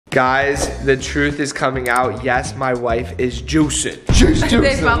Guys, the truth is coming out. Yes, my wife is juicing.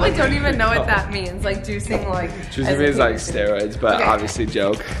 They probably don't even know what that means. Like juicing, like. Juicing means like steroids, but obviously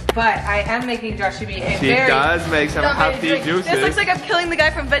joke. But I am making Joshua be a She does make some hefty juices. This looks like I'm killing the guy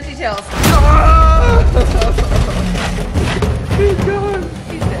from VeggieTales. Keep going.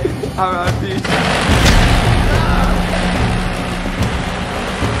 He's dead. R.I.P.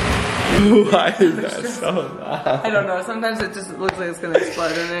 Why is that so loud? I don't know. Sometimes it just looks like it's gonna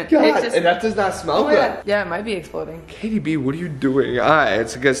explode in it. God, and that does not smell good. Yeah, it might be exploding. Katie B, what are you doing? Alright,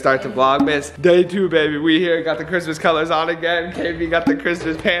 it's a good start to Vlogmas. Day 2, baby. We here, got the Christmas colors on again. Katie B got the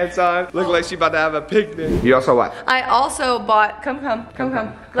Christmas pants on. Look like she about to have a picnic. You also what? I also bought, come.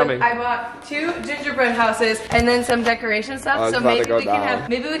 Look, I bought 2 gingerbread houses and then some decoration stuff. So maybe we can have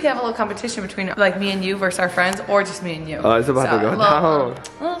a little competition between like me and you versus our friends, or just me and you. Oh, it's about to go down.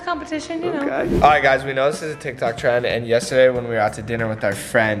 A little competition, you know. Okay. Alright guys, we know this is a TikTok trend, and yesterday when we were out to dinner with our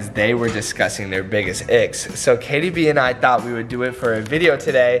friends, they were discussing their biggest icks. So Katie B and I thought we would do it for a video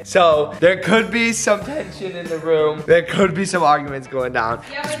today. So there could be some tension in the room. There could be some arguments going down.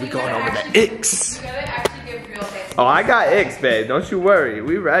 Yeah, we're going over the icks. You gotta actually give real icks. Oh, I got icks, babe. Don't you worry.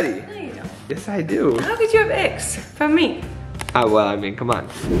 We ready. No, you don't. Yes, I do. How could you have icks from me? Well, I mean, come on.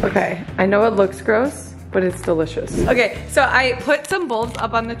 Okay, I know it looks gross, but it's delicious. Okay, so I put some bulbs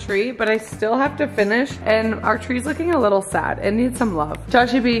up on the tree, but I still have to finish, and our tree's looking a little sad. It needs some love.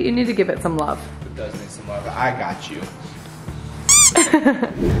 Joshy B, you need to give it some love. It does need some love. I got you.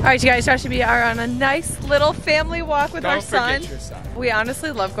 Alright, you guys, Josh and me are on a nice little family walk with our son. Don't forget your son. We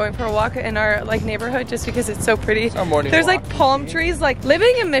honestly love going for a walk in our like neighborhood just because it's so pretty. It's our morning There's walk. like palm trees, like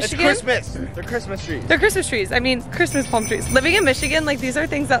living in Michigan. It's Christmas. They're Christmas trees. They're Christmas trees. I mean, Christmas palm trees. Living in Michigan, like these are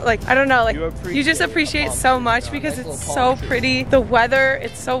things that like, I don't know, like you just appreciate so much because it's so pretty. The weather,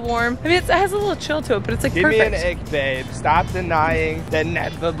 it's so warm. I mean, it has a little chill to it, but it's like perfect. Give me an ick, babe. Stop denying the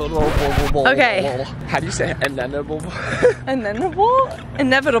inevitable. Okay. How do you say inevitable? Inevitable?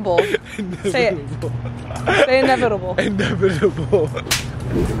 Inevitable. Say it. Say inevitable. Inevitable.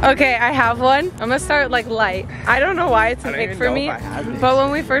 Okay, I have one. I'm gonna start like light. I don't know why it's an ick for me, but when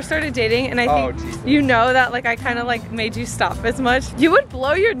we first started dating, and I think you know that like I kind of like made you stop as much, you would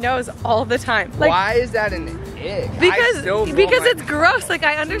blow your nose all the time. Like, why is that an ick? Because it's gross. Like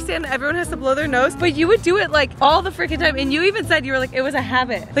I understand everyone has to blow their nose, but you would do it like all the freaking time, and you even said you were like it was a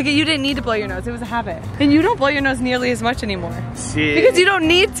habit. Like you didn't need to blow your nose; it was a habit. And you don't blow your nose nearly as much anymore. See, because you don't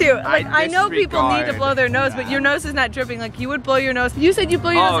need to. Like I know people need to blow their nose, but your nose is not dripping. Like you would blow your nose. You said you blow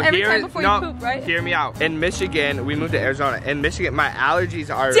your nose every time before you poop, right? Hear me out. In Michigan, we moved to Arizona. In Michigan, my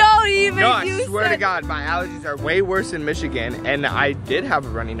allergies are. Don't even. No, I swear to God, my allergies are way worse in Michigan, and I did have a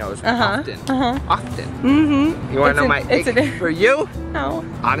runny nose often. Often. Mm-hmm. You want to know my ick for you? No.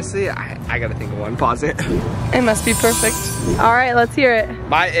 Honestly, I gotta think of one. Pause it. It must be perfect. All right, let's hear it.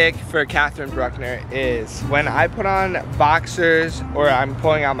 My ick for Catherine Bruckner is when I put on boxers or I'm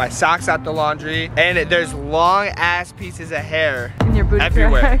pulling out my socks out the laundry and there's long ass pieces of hair in your booty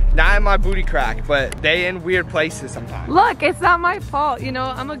everywhere. Crack. Not in my booty crack, but they in weird places sometimes. Look, it's not my fault. You know,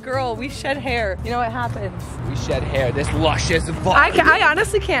 I'm a girl. We shed hair. You know what happens? We shed hair. This luscious volume. I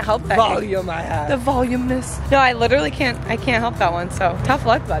honestly can't help that. Volume I have. The voluminous. No, I literally can't. I can't help that one. So tough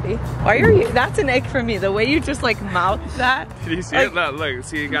luck, buddy. Why are you? That's an ick for me. The way you just like mouth that. Did you see like, it? Look,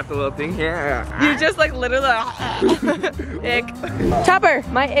 see you got the little thing here. You just like literally ick. Chopper,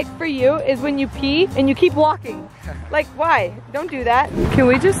 my ick for you is when you pee and you keep walking. Like why? Don't do that. Can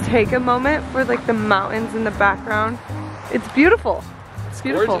we just take a moment for like the mountains in the background? It's beautiful. It's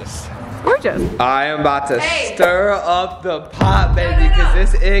beautiful. Gorgeous. Gorgeous. I am about to stir up the pot, baby, because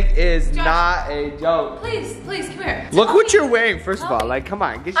this ick is not a joke. Please, come here. Look what you're wearing, first of all. Like, come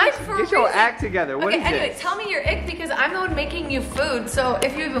on, get your act together. What is anyway, this? tell me your ick because I'm the one making you food. So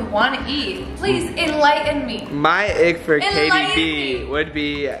if you even want to eat, please enlighten me. My ick for Katie B would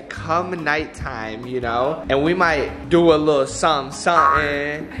be come nighttime, you know, and we might do a little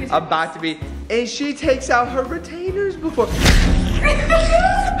something about to be, and she takes out her retainers before.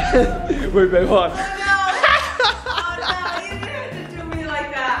 Wait, babe, hold on. Oh no, you didn't have to do me like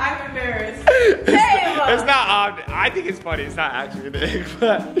that. I'm embarrassed. Hey, it's not, I think it's funny. It's not actually an ick,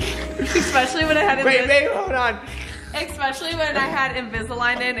 but. Especially when I had Wait, babe, hold on. Especially when I had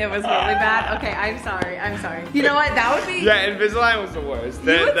Invisalign in, it was really bad. Okay, I'm sorry. You know what? That would be. Yeah, Invisalign was the worst.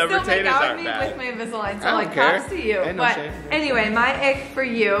 The retainers aren't bad. With my Invisalign, so like props to you. But anyway, my ick for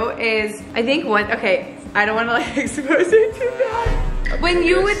you is, I think okay, I don't want to like expose it too bad. When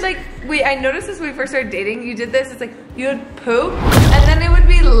you would like, I noticed this when we first started dating, you did this, it's like, you would poop, and then it would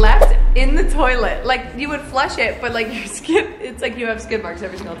be left in the toilet. Like, you would flush it, but like your skin, it's like you have skid marks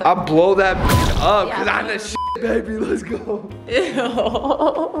every single time. I'll blow that up, because I'm the shit Baby, let's go.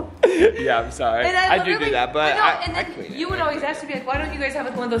 Ew. Yeah, I'm sorry. I do that, but I clean it. You would always ask me, like, why don't you guys have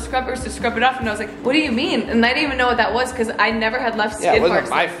like one of those scrubbers to scrub it off? And I was like, what do you mean? And I didn't even know what that was because I never had left skid marks. Yeah, it wasn't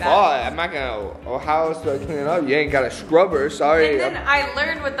my fault. I'm not gonna, oh, how else do I clean it up? You ain't got a scrubber, sorry. And then I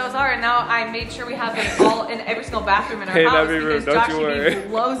learned what those are, and now I made sure we have them all in every single bathroom in our house because Josh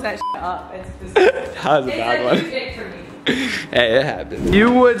blows that shit up. It's just, that was a bad one. For me. Hey, it happens.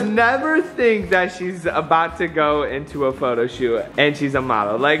 You would never think that she's about to go into a photo shoot and she's a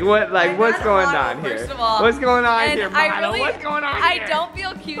model. Like what? Like what's going on here? First of all, what's going on and here, model? What's going on I here? don't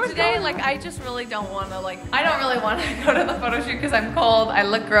feel cute today. Like I just really don't want to. Like I don't really want to go to the photo shoot because I'm cold. I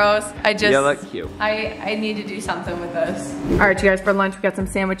look gross. I just. You look cute. I need to do something with this. All right, you guys. For lunch, we got some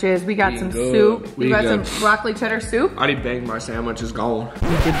sandwiches. We got some soup. We got some broccoli cheddar soup. I already banged my sandwich. It's gone.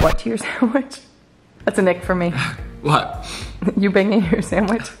 You did what to your sandwich? That's a nick for me. What? You banging your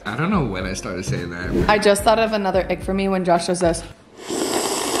sandwich? I don't know when I started saying that. I just thought of another ick for me when Josh does this.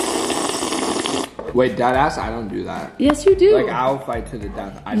 Wait, deadass? I don't do that. Yes, you do. Like, I'll fight to the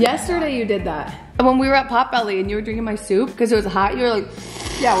death. Yesterday you did that. When we were at Potbelly and you were drinking my soup because it was hot, you were like,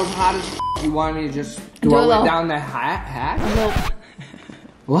 yeah, it was hot as You wanted me to just throw it down the hat?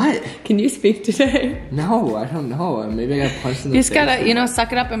 What? Can you speak today? No, I don't know. Maybe I got punched in the face. You just gotta, you know,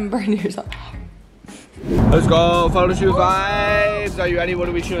 suck it up and burn yourself. Let's go, photo shoot vibes. Are you ready? What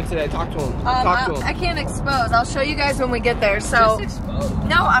are we shooting today? Talk to him. Talk to him. I can't expose. I'll show you guys when we get there. So, just expose.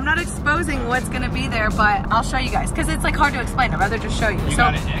 No, I'm not exposing what's gonna be there, but I'll show you guys because it's like hard to explain. I'd rather just show you. You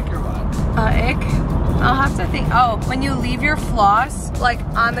got an ick or what? Ick? I'll have to think. Oh, when you leave your floss like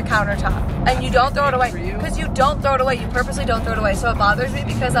on the countertop and you don't throw it away because you don't throw it away. You purposely don't throw it away. So it bothers me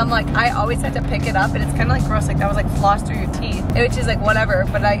because I'm like I always have to pick it up and it's kind of like gross. Like that was like floss through your teeth, which is like whatever.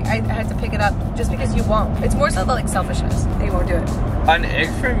 But I had to pick it up just because you won't. It's more so like selfishness that you won't do it. An ick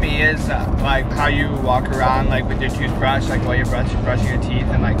for me is like how you walk around like with your toothbrush, like while you're brushing your teeth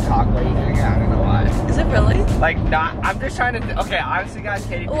and like talk while you're doing it. I don't know why. Is it really? Like not. I'm just trying to. Okay, honestly, guys,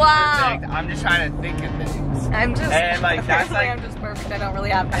 Katie, perfect. I'm just trying to think of things. I'm just. And like that's like. I'm just perfect. I don't really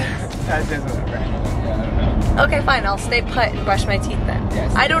have things. That's just what yeah, I don't know. Okay, fine. I'll stay put and brush my teeth then.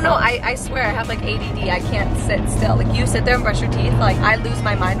 Yes, I don't know. I swear I have like ADD. I can't sit still. Like you sit there and brush your teeth. Like I lose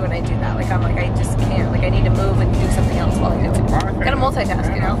my mind when I do that. Like I'm like I just can't. Like I need to move and do something else while I do it. Gotta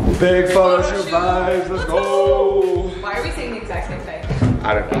multitask, you know. Big photo shoot vibes. Let's go. Why are we saying the exact same thing?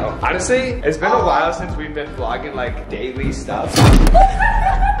 I don't know. Honestly, it's been a while since we've been vlogging like daily stuff.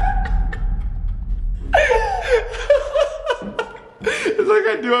 It's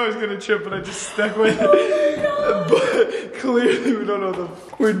like I knew I was gonna trip, but I just stuck with it. But clearly we don't know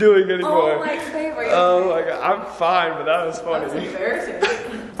what we're doing anymore. Oh my god. Oh my god, I'm fine, but that was funny. That's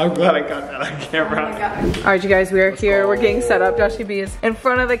embarrassing. I'm glad I got that on camera. Oh my god. All right, you guys, we are here. We're getting set up. Joshy B is in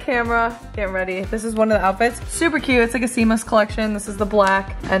front of the camera, getting ready. This is one of the outfits. Super cute. It's like a seamless collection. This is the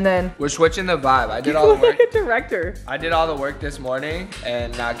black, and then we're switching the vibe. I did all the work. Like a director. I did all the work this morning,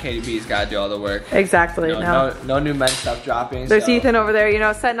 and now Katie B's got to do all the work. Exactly. No new men's stuff dropping. There's Ethan over there, you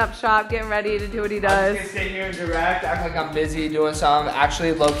know, setting up shop, getting ready to do what he does. I'm just gonna sit here and direct, act like I'm busy doing something.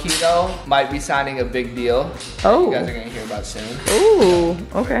 Actually, low-key though, might be signing a big deal. Oh. You guys are gonna hear about soon. Ooh,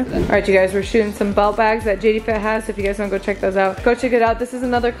 okay. All right, you guys, we're shooting some belt bags that Jatie Fit has. So if you guys want to go check those out, go check it out. This is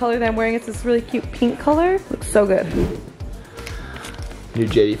another color that I'm wearing. It's this really cute pink color. Looks so good. New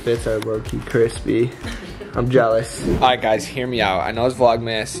Jatie Fits are low-key crispy. I'm jealous. All right, guys, hear me out. I know it's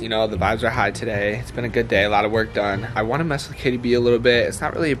Vlogmas. You know, the vibes are high today. It's been a good day, a lot of work done. I want to mess with Katie B a little bit. It's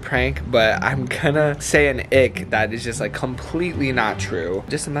not really a prank, but I'm gonna say an ick that is just like completely not true.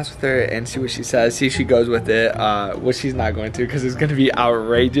 Just to mess with her and see what she says, see if she goes with it. Well, she's not going to because it's gonna be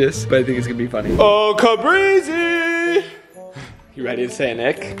outrageous, but I think it's gonna be funny. Oh, Cabrizi! You ready to say an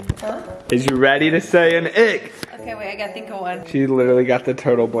ick? Huh? Is you ready to say an ick? Okay, wait, I gotta think of one. She literally got the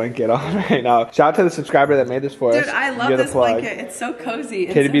turtle blanket on right now. Shout out to the subscriber that made this for us. Dude, I love this blanket. It's so cozy.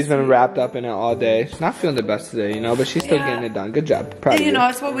 Katie B's been wrapped up in it all day. She's not feeling the best today, you know, but she's still getting it done. Good job. Proud of you. You know,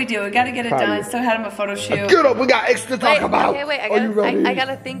 it's what we do. We gotta get it done. Still had him a photo shoot. Get up, we got Icks to talk about. Okay, wait, I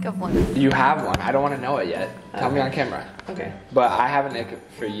gotta think of one. You have one. I don't want to know it yet. Tell me on camera. Okay. But I have an ick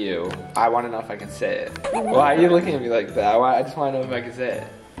for you. I want to know if I can say it. Why are you looking at me like that? I just want to know if I can say it.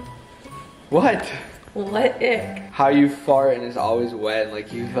 What? What ick? How you fart and it's always wet and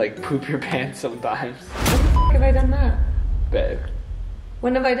like you like poop your pants sometimes. When have I done that? Babe.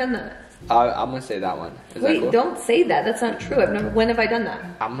 When have I done that? I'm gonna say that one. Is Wait, that cool? don't say that. That's not true. When have I done that?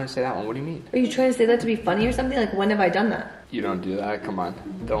 I'm gonna say that one. What do you mean? Are you trying to say that to be funny or something? Like, when have I done that? You don't do that? Come on.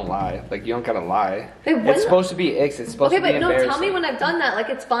 Don't lie. Like, you don't gotta lie. Hey, it's supposed to be icks. It's supposed to be embarrassing. Okay, but no, tell me when I've done that. Like,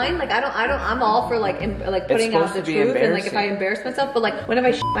 it's fine. Like, I'm all for like putting out the truth and like if I embarrass myself. But like, when have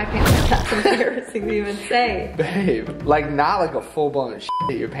I shit my pants? That's embarrassing to even say. Babe, like not like a full-blown shit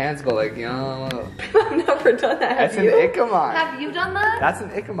your pants, but like, you know. I've never done that. That's an ick of mine. Have you done that? That's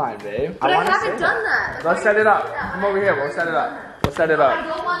an ick of mine, babe. But I haven't done that. Let's set it up. Come over here. We'll set it up. We'll set it up. I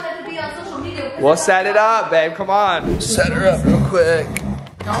don't want that to be on social media. We'll set it up, babe. Come on. Set her up real quick.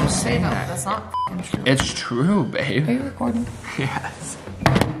 Don't say that. That's not true. It's true, babe. Are you recording? Yes.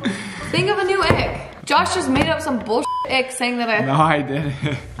 Think of a new ick. Josh just made up some bullshit ick saying that I... No, I didn't.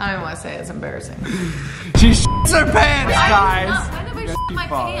 I don't want to say it. It's embarrassing. She shits her pants, guys. When have I shit my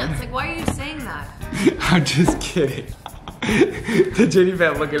pants? Like, why are you saying that? I'm just kidding. The Jatie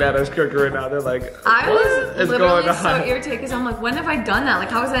fan looking at us crooked right now. They're like, I was literally going so on? irritated because I'm like, when have I done that?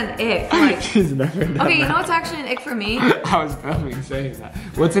 Like, how is that an ick? Like, she's never done okay, you that. know what's actually an ick for me? I was filming saying that.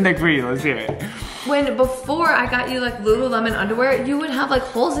 What's an ick for you? Let's hear it. When before I got you like Lululemon underwear, you would have like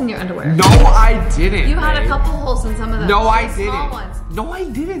holes in your underwear. No, I didn't. You had a couple holes in some of them. No, I Small didn't. Ones. No, I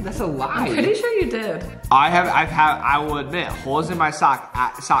didn't. That's a lie. I'm pretty sure you did. I will admit, holes in my socks,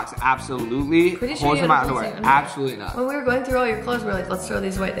 absolutely. Pretty sure holes you in had my holes in underwear, your underwear. absolutely not. When we were going through all your clothes, we were like, let's throw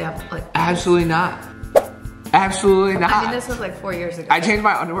these away. They have like... Absolutely not. Absolutely not. I mean, this was like 4 years ago. I change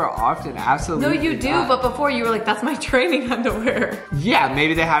my underwear often, absolutely. No, you do, not. but before you were like, that's my training underwear. Yeah,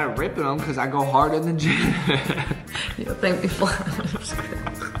 maybe they had a rip in them because I go hard in the gym. You think me flat.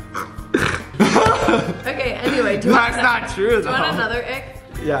 Okay, anyway. That's not true, though. Do you want another ick?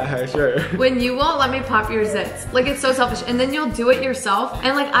 Yeah, sure. When you won't let me pop your zits. Like, it's so selfish. And then you'll do it yourself.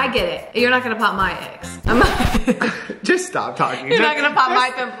 And like, I get it. You're not gonna pop my icks. Just stop talking. You're not gonna pop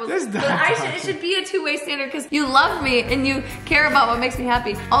my pimples. Just stop But it should be a two-way standard because you love me and you care about what makes me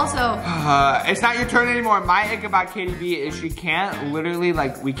happy. Also, it's not your turn anymore. My ick about Katie B is she can't literally,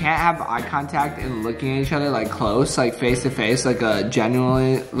 like, we can't have eye contact and looking at each other like close, like face to face, like a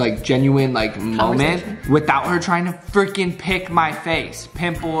genuine moment without her trying to freaking pick my face.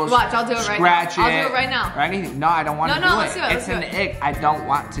 Pimples, watch, I'll do it right scratch now. it. I'll do it right now. Or anything. No, I don't want to do let's it. do it. It's an ick. I don't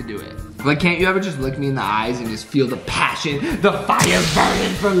want to do it. Like, can't you ever just look me in the eyes and just feel the passion, the fire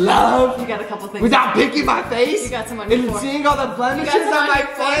burning for love? You got a couple things. Without picking my face? You got some on your and forehead. seeing all the blemishes on my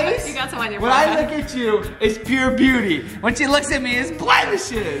face? You got some on your When forehead. I look at you, it's pure beauty. When she looks at me, it's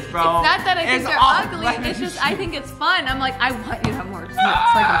blemishes, bro. It's not that I think It's they're all ugly. blemishes. It's just I think it's fun. I'm like, I want you to have more. It's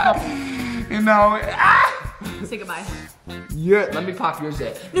like a couple. You know, Say goodbye. let me pop your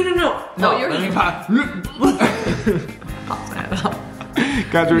zit. No. No, you're let me pop. Pops my head up.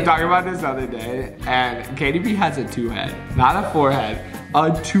 Guys, we were talking about this the other day, and Katie B has a 2-head, not a 4-head,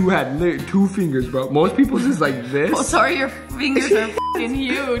 a 2-head, literally 2 fingers, bro. Most people's is like this. Oh, sorry, your fingers are f***ing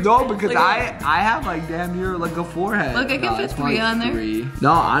huge. No, because like, I have like damn near like a 4-head. Look, I can fit 3 on there. 3.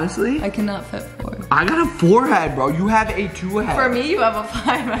 No, honestly, I cannot fit 4. I got a 4-head, bro. You have a 2-head. For me, you have a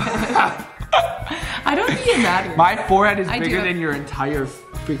 5-head. I don't think it matters. My forehead is bigger than your entire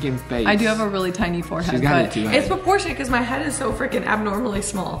freaking face. I do have a really tiny forehead, She's got but a 2-head. it's proportionate because my head is so freaking abnormally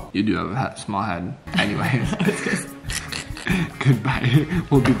small. You do have a small head. Anyways. Goodbye.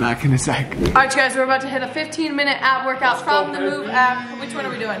 We'll be back in a sec. All right, guys, we're about to hit a 15-minute ab workout from the Move app. Which one are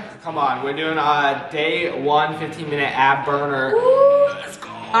we doing? Come on, we're doing day 1 15-minute ab burner. Woo. Let's go.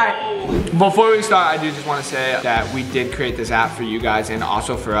 All right. Before we start, I do just want to say that we did create this app for you guys and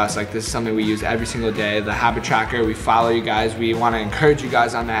also for us. Like, this is something we use every single day. The habit tracker, we follow you guys. We want to encourage you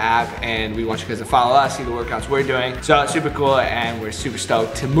guys on the app, and we want you guys to follow us, see the workouts we're doing. So it's super cool, and we're super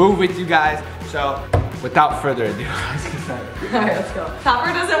stoked to move with you guys. So without further ado, let's get started. All right, let's go.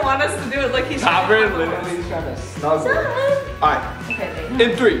 Topper doesn't want us to do it like he's Topper literally is trying to snuggle. All right. Okay,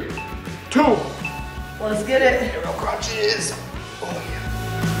 In 3, 2. let's get it. Aerial crunches. Oh yeah.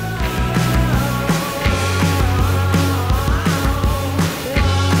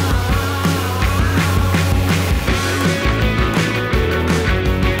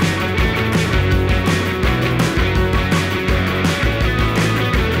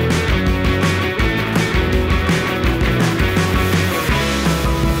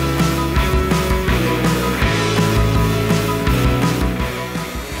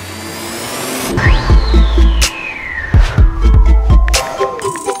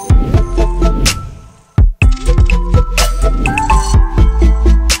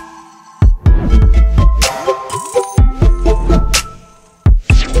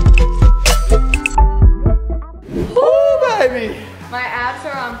 abs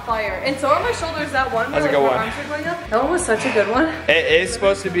are on fire. And so are my shoulders. That one where That's a like, good my one. arms are going up. That one was such a good one. It is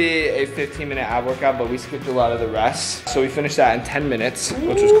supposed to be a 15-minute ab workout, but we skipped a lot of the rest. So we finished that in 10 minutes,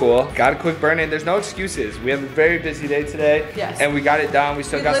 which was cool. Got a quick burn in. There's no excuses. We have a very busy day today. Yes. And we got it done. We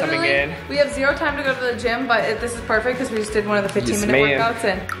still got something in. We have 0 time to go to the gym, but this is perfect because we just did one of the 15-minute workouts.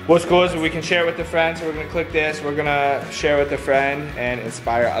 And what's cool is we can share it with the friends. So we're gonna click this. We're gonna share with a friend and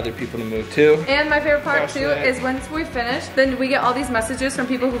inspire other people to move too. And my favorite part too is once we finish, then we get all these messages from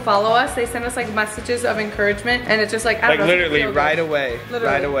people who follow us. They send us like messages of encouragement, and it's just like, I don't know, literally right away. Literally,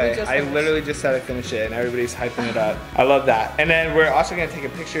 right away. I literally just said I finished it, and everybody's hyping it up. I love that. And then we're also gonna take a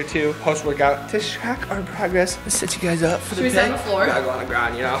picture too, post-workout, to track our progress. Let's set you guys up for the pic. Should we sit on the floor? We gotta go on the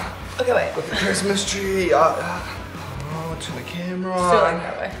ground, you know. Okay, wait. With the Christmas tree. Turn the camera on. Still like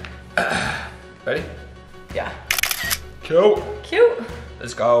that way. Ready? Yeah. Cute.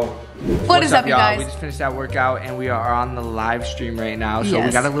 Let's go. What is up, you guys? We just finished that workout and we are on the live stream right now. So yes.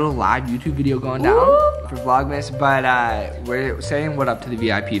 we got a little live YouTube video going down for Vlogmas, but we're saying what up to the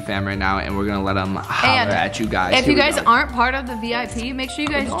VIP fam right now, and we're gonna let them holler at you guys. If you guys aren't part of the VIP, make sure you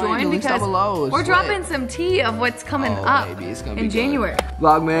guys join because we're dropping some tea of what's coming up in January.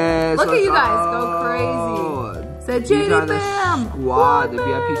 Vlogmas. Look at you guys go crazy. Said Jatie fam. Squad, the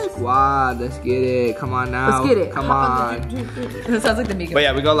VIP squad. Let's get it. Come on now. Let's get it. Come on. That sounds like the Migos. But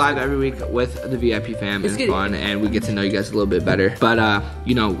yeah, we go live every week with the VIP fam. It's fun, and we get to know you guys a little bit better. But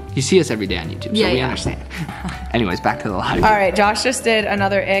you know, you see us every day on YouTube, so we understand. Anyways, back to the live. All right, Josh just did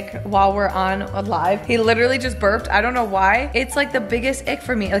another ick while we're on a live. He literally just burped. I don't know why. It's like the biggest ick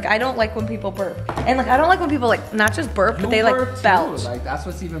for me. Like, I don't like when people burp. And like, I don't like when people like not just burp, but they like belch. Like, that's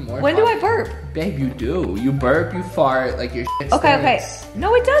what's even more When do I burp? Babe, you do. You burp, you fart, like your shit stinks. Okay.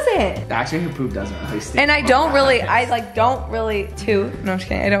 No, it doesn't. Actually, your poop doesn't really stink. And I don't really toot. No, I'm just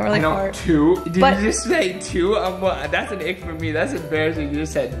kidding. I don't really fart. Toot? Did you just say two? That's an ick for me. That's embarrassing. You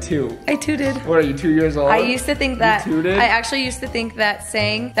just said two. I tooted. What are you, 2 years old? I used to think that. You tooted? I actually used to think that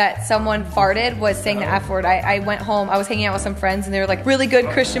saying that someone farted was saying the F word. I went home. I was hanging out with some friends, and they were like really good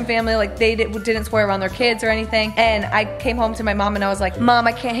Christian family. Like they didn't swear around their kids or anything. And I came home to my mom, and I was like, Mom,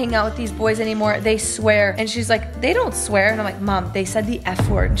 I can't hang out with these boys anymore. They swear. And she's like, they don't swear. And I'm like, Mom, they said the F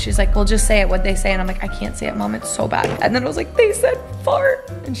word. And she's like, well, just say it, what they say. And I'm like, I can't say it, Mom, it's so bad. And then I was like, they said fart.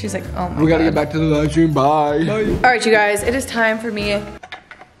 And she's like, oh my God. We gotta get back to the live stream, bye. All right, you guys, it is time for me.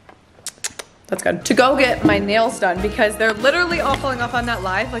 That's good. To go get my nails done because they're literally all falling off on that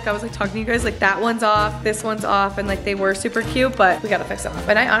live. Like I was like talking to you guys, like that one's off, this one's off, and like they were super cute, but we gotta fix them up.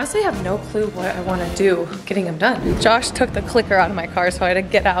 And I honestly have no clue what I wanna do getting them done. Josh took the clicker out of my car, so I had to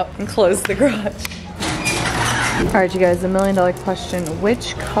get out and close the garage. All right, you guys, the $1 million question.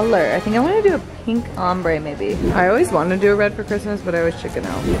 Which color? I think I want to do a pink ombre, maybe. I always wanted to do a red for Christmas, but I always chicken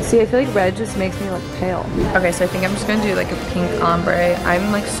out. See, I feel like red just makes me look pale. Okay, so I think I'm just gonna do like a pink ombre.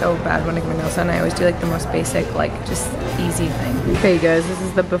 I'm like so bad when I get my nails done. I always do like the most basic, like just easy thing. Okay, you guys, this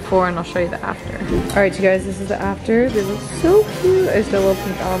is the before and I'll show you the after. All right, you guys, this is the after. They look so cute. I just did a little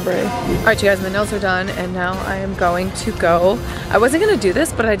pink ombre. All right, you guys, my nails are done and now I am going to go. I wasn't gonna do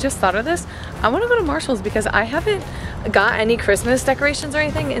this, but I just thought of this. I wanna go to Marshall's because I haven't got any Christmas decorations or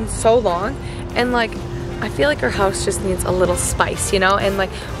anything in so long. And like, I feel like our house just needs a little spice, you know? And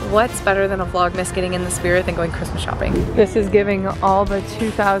like, what's better than a Vlogmas getting in the spirit than going Christmas shopping? This is giving all the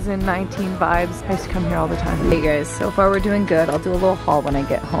 2019 vibes. I used to come here all the time. Hey guys, so far we're doing good. I'll do a little haul when I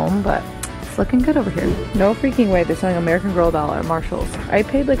get home, but it's looking good over here. No freaking way they're selling American Girl doll at Marshall's. I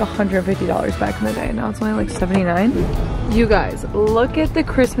paid like $150 back in the day. Now it's only like $79. You guys, look at the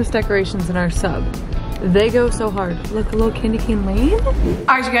Christmas decorations in our sub. They go so hard. Look, a little candy cane lane. All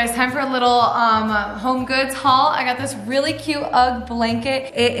right, you guys, time for a little home goods haul. I got this really cute UGG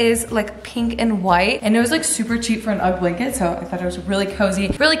blanket. It is like pink and white, and it was like super cheap for an UGG blanket, so I thought it was really cozy,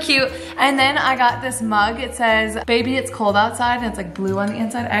 really cute. And then I got this mug. It says, baby, it's cold outside, and it's like blue on the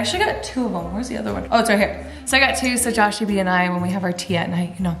inside. I actually got 2 of them. Where's the other one? Oh, it's right here. So I got 2, so Joshy B and I, when we have our tea at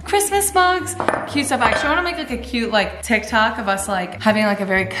night, you know, Christmas mugs, cute stuff. I actually wanna make like a cute like TikTok of us like having like a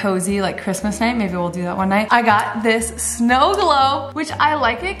very cozy like Christmas night. Maybe we'll do that one night. I got this snow globe, which I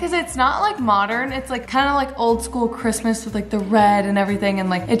like it because it's not like modern. It's like kind of like old school Christmas with like the red and everything. And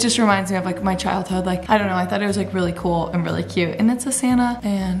like, it just reminds me of like my childhood. Like, I don't know, I thought it was like really cool and really cute. And it's a Santa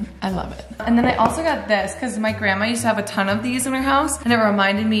and I love it. And then I also got this because my grandma used to have a ton of these in her house and it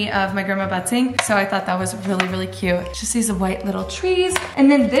reminded me of my grandma Betsy. So I thought that was really, really cute. Just these white little trees. And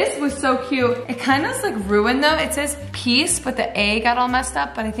then this was so cute. It kind of is like ruined though. It says peace, but the A got all messed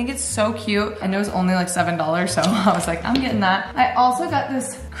up, but I think it's so cute. And it was only like $7. So I was like, I'm getting that. I also got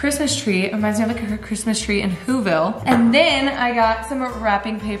this Christmas tree. It reminds me of like a Christmas tree in Whoville. And then I got some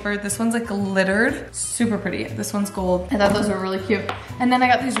wrapping paper. This one's like glittered, super pretty. This one's gold. I thought those were really cute. And then I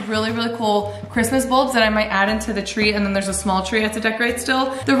got these really, really cool Christmas bulbs that I might add into the tree, and then there's a small tree I have to decorate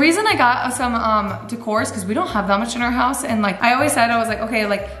still. The reason I got some decor is because we don't have that much in our house, and like I always said, I was like, okay,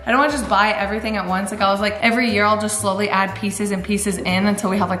 like I don't want to just buy everything at once. Like I was like, every year I'll just slowly add pieces and pieces in until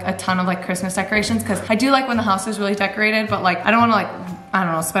we have like a ton of like Christmas decorations, because I do like when the house is really decorated, but like I don't want to like, I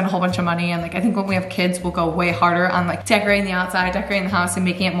don't know, spend a whole bunch of money. And like, I think when we have kids, we'll go way harder on like decorating the outside, decorating the house, and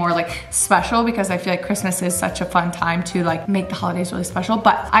making it more like special, because I feel like Christmas is such a fun time to like make the holidays really special.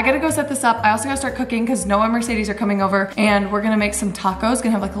 But I gotta go set this up. I also gotta start cooking because Noah and Mercedes are coming over, and we're gonna make some tacos.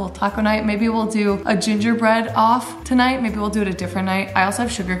 Gonna have like a little taco night. Maybe we'll do a gingerbread off tonight. Maybe we'll do it a different night. I also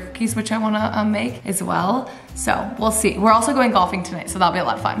have sugar cookies, which I wanna make as well. So we'll see. We're also going golfing tonight, so that'll be a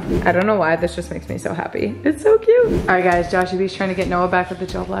lot of fun. I don't know why, this just makes me so happy. It's so cute. All right guys, Joshie B's trying to get Noah back with the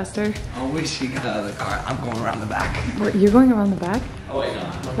gel blaster. I wish he got out of the car. I'm going around the back. What, you're going around the back? Oh wait, no.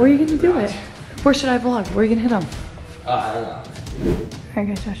 Where are you gonna do it? Where should I vlog? Where are you gonna hit him? I don't know. All right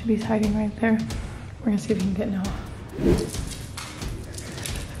guys, Joshie B's hiding right there. We're gonna see if we can get Noah.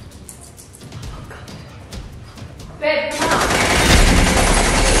 Babe, come on.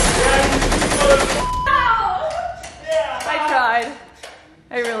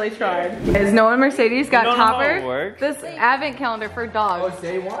 I really tried. Is Noah and Mercedes got Topper? This advent calendar for dogs. Oh, it's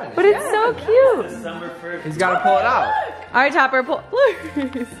day one. But it's so cute. December 1st. He's got to pull it out. All right, Topper, pull. Look,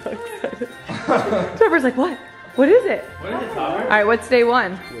 he's so excited. Topper's like, what? What is it? What is it, Topper? All right, what's day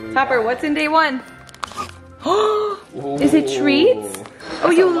one? Topper, what's in day one? Is it treats?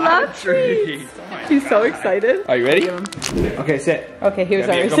 Oh, you love treats. He's so excited. Are you ready? Okay, sit. Okay, here's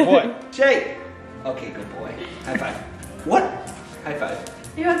ours. Good boy. Shake. Okay, good boy. High five. What? High five.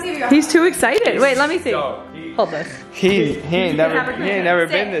 He's too excited. Wait, let me see. Hold this. He ain't never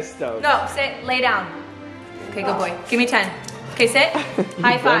been this stoked. No, sit, lay down. Okay, good boy. Give me 10. Okay, sit.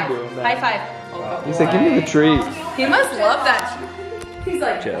 High five. High five. Oh, he said, give me the treat. He must love that. He's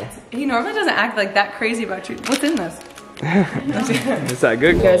like, chill. He normally doesn't act like that crazy about treats. What's in this? Is that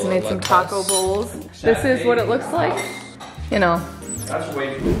good? You guys made some taco bowls. This is what it looks like. You know. That's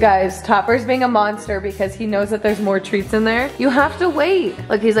way too. Guys, Topper's being a monster because he knows that there's more treats in there. You have to wait.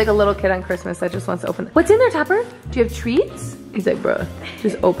 Look, he's like a little kid on Christmas that just wants to open it. What's in there, Topper? Do you have treats? He's like, bro,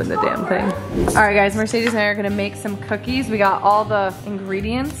 just open the damn thing. All right, guys, Mercedes and I are gonna make some cookies. We got all the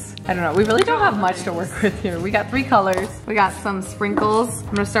ingredients. I don't know, we really don't have much to work with here. We got 3 colors. We got some sprinkles.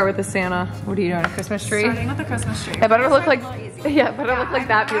 I'm gonna start with the Santa. What are you doing, a Christmas tree? Starting with the Christmas tree. It better look like, yeah, better look like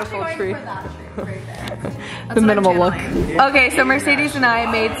that beautiful tree. The minimal look. Okay, so Mercedes and I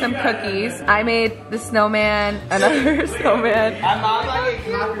made some cookies. I made the snowman, another snowman. I'm not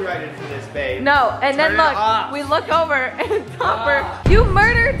getting copyrighted for this, babe. No, and then look, we look over and Topper, you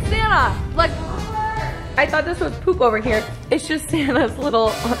murdered Santa. Look, I thought this was poop over here. It's just Santa's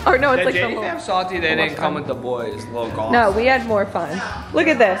little, or no, it's like the little. Have salty, they didn't come with the boys, little golf. No, we had more fun. Look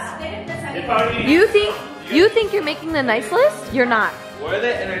at this. You think you're making the nice list? You're not. We're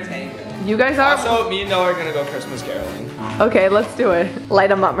the entertainment. You guys are. Also, me and Noah are gonna go Christmas caroling. Okay, let's do it. Light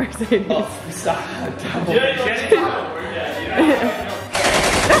them up, Mercedes. Oh, stop.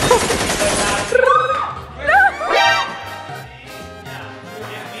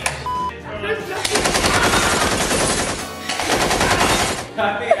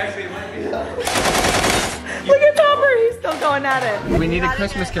 Look at Topper, he's still going at it. We need a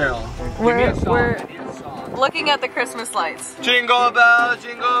Christmas carol. We're looking at the Christmas lights. Jingle bells,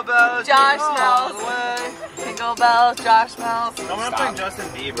 Josh smells. Jingle bells, Josh smells. I'm gonna play Justin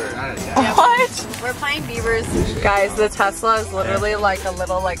Bieber. What? We're playing beavers. Guys, the Tesla is literally like a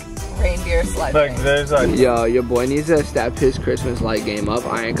little like reindeer sled. Look, there's a... Yo, your boy needs to step his Christmas light game up.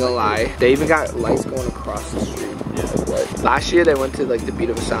 I ain't gonna lie. They even got lights going across the street. Like, what? Last year they went to like the beat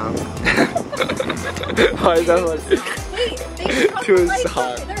of a song. Why is that like... Wait, they to a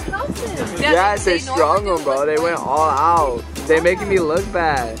song. Their houses. Yes, they strung them, bro. They went all out. They making me look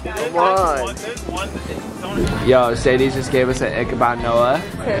bad. Come on. Yo, Sadie just gave us an ick about Noah.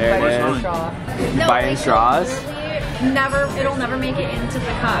 There it is. No, Biting straws. It'll never make it into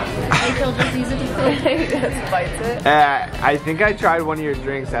the cup. Like he'll just use it to fill it. Just bites it. I think I tried one of your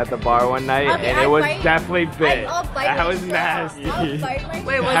drinks at the bar one night, and it was definitely bit. That was nasty.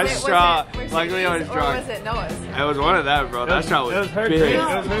 Wait, was that it straw, Mercedes luckily I was or drunk. was it Noah's? It was one of them, bro. That straw was big.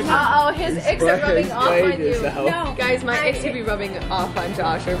 Uh-oh, his icks are rubbing off on you. yourself. No. Guys, my icks could be rubbing off on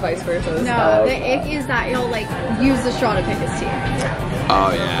Josh or vice versa. No, the ick is that he'll like use the straw to pick his teeth.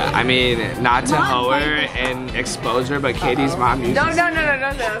 Oh yeah, I mean, not to hoe her and expose her, but Katie's mom uses. No, don't say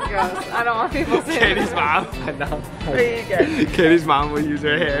that's gross. I don't want people saying Katie's mom. I know. Katie's mom will use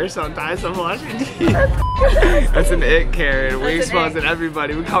her hair sometimes to wash her teeth. That's an ick, Karen. We exposing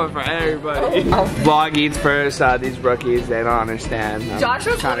everybody. We coming for everybody. Vlog eats first. These rookies, they don't understand. Josh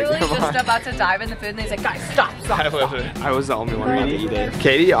was literally just about to dive in the food and he's like, guys, stop. I was the only one to eat it.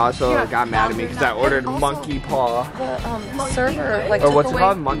 Katie also got mad at me because I ordered monkey paw. The server, like, or what's it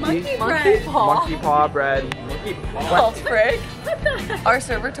called? Monkey paw bread. Monkey paw. Frick. Our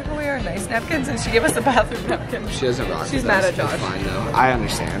server took away our nice napkins and she gave us a bathroom napkin. She doesn't rock. She's mad at Josh. It's fine though. I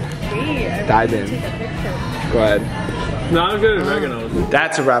understand. Dive in. Go ahead. Not as good as oregano's.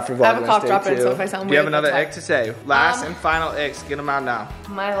 That's a wrap for Vlogmas. I have a cough drop in, so if I sound weird, do you have another ick to say? Last and final icks. Get them out now.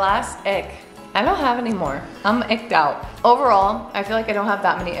 My last ick. I don't have any more. I'm icked out. Overall, I feel like I don't have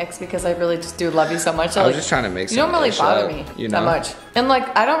that many icks because I really just do love you so much. So I was like, just trying to make you don't really bother me that much. And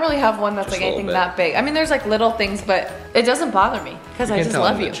like, I don't really have one that's just like anything that big. I mean, there's like little things, but it doesn't bother me because I just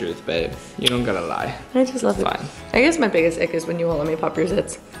love you. The truth, babe. You don't gotta lie. I just love you. Fine. I guess my biggest ick is when you won't let me pop your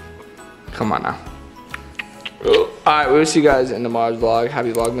zits. Come on now. Alright, we'll see you guys in tomorrow's vlog.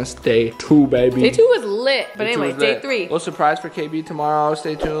 Happy Vlogmas Day 2, baby. Day 2 was lit. But anyway, Day 3. Little surprise for KB tomorrow.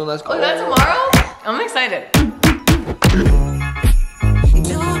 Stay tuned. Let's go. Oh, that's tomorrow? I'm excited.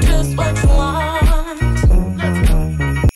 Do just what you want.